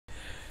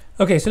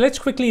Okay, so let's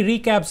quickly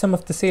recap some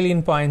of the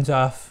salient points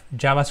of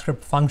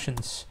JavaScript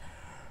functions.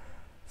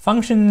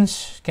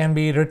 Functions can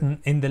be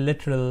written in the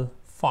literal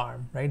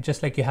form, right?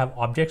 Just like you have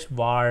objects,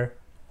 var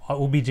or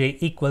obj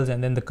equals,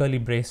 and then the curly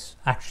brace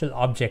actual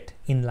object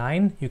in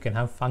line, you can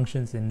have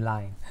functions in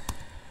line.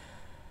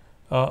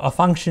 A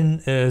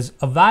function is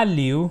a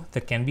value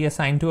that can be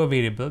assigned to a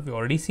variable. We've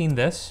already seen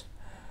this.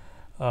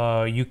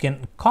 You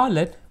can call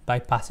it by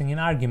passing in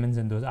arguments,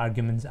 and those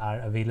arguments are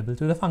available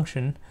to the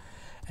function.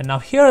 And now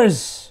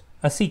here's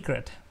a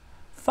secret.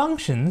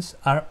 Functions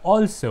are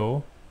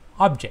also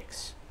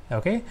objects.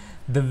 Okay,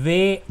 the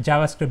way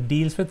JavaScript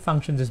deals with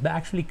functions is by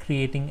actually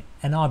creating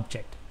an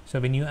object.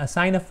 So when you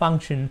assign a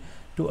function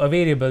to a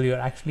variable, you're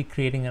actually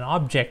creating an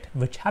object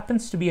which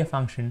happens to be a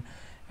function,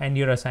 and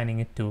you're assigning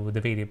it to the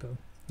variable.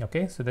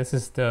 Okay, so this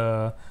is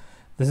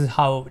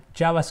how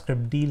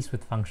JavaScript deals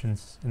with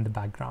functions in the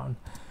background.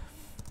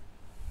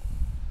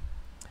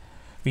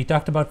 We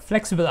talked about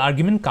flexible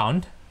argument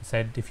count. I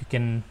said if you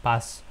can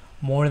pass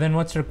more than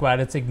what's required,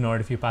 it's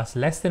ignored. If you pass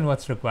less than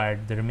what's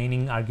required, the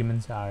remaining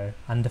arguments are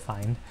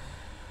undefined.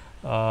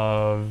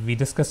 We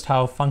discussed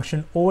how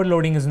function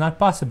overloading is not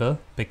possible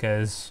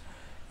because,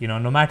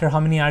 no matter how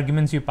many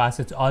arguments you pass,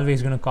 it's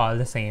always going to call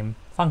the same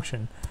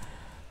function.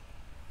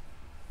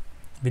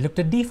 We looked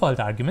at default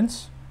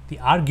arguments, the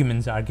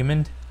arguments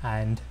argument,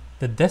 and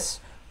the this,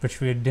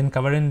 which we didn't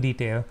cover in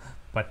detail,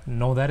 but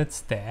know that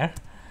it's there.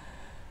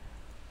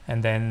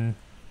 And then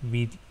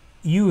we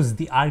use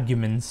the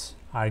arguments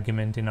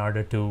argument in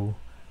order to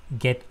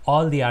get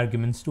all the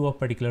arguments to a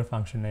particular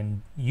function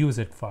and use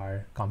it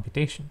for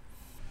computation.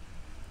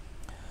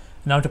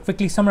 Now to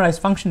quickly summarize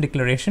function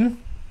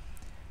declaration,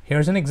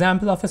 here's an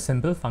example of a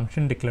simple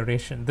function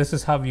declaration. This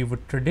is how you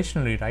would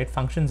traditionally write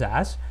functions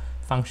as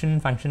function,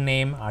 function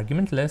name,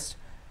 argument list,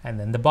 and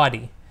then the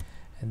body.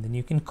 And then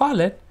you can call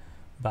it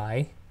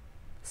by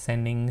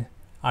sending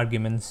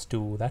arguments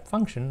to that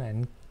function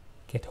and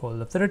get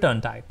hold of the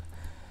return type.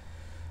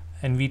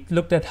 And we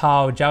looked at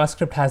how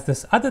JavaScript has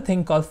this other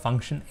thing called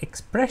function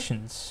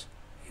expressions,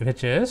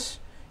 which is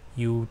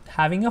you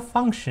having a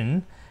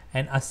function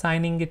and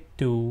assigning it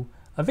to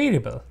a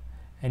variable.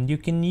 And you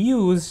can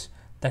use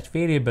that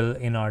variable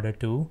in order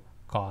to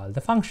call the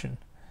function.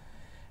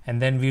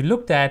 And then we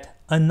looked at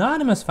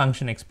anonymous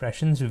function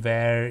expressions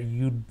where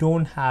you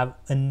don't have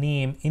a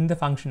name in the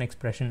function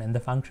expression and the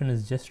function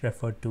is just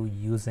referred to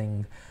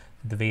using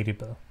the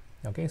variable.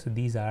 Okay, so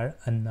these are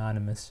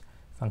anonymous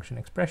function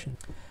expressions.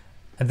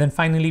 And then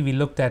finally, we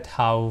looked at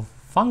how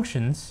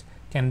functions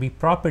can be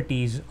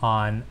properties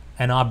on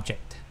an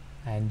object.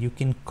 And you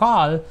can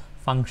call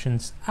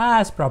functions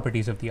as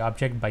properties of the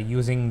object by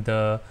using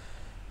the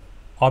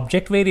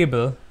object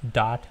variable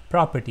dot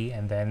property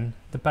and then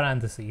the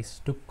parentheses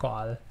to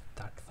call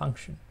that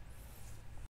function.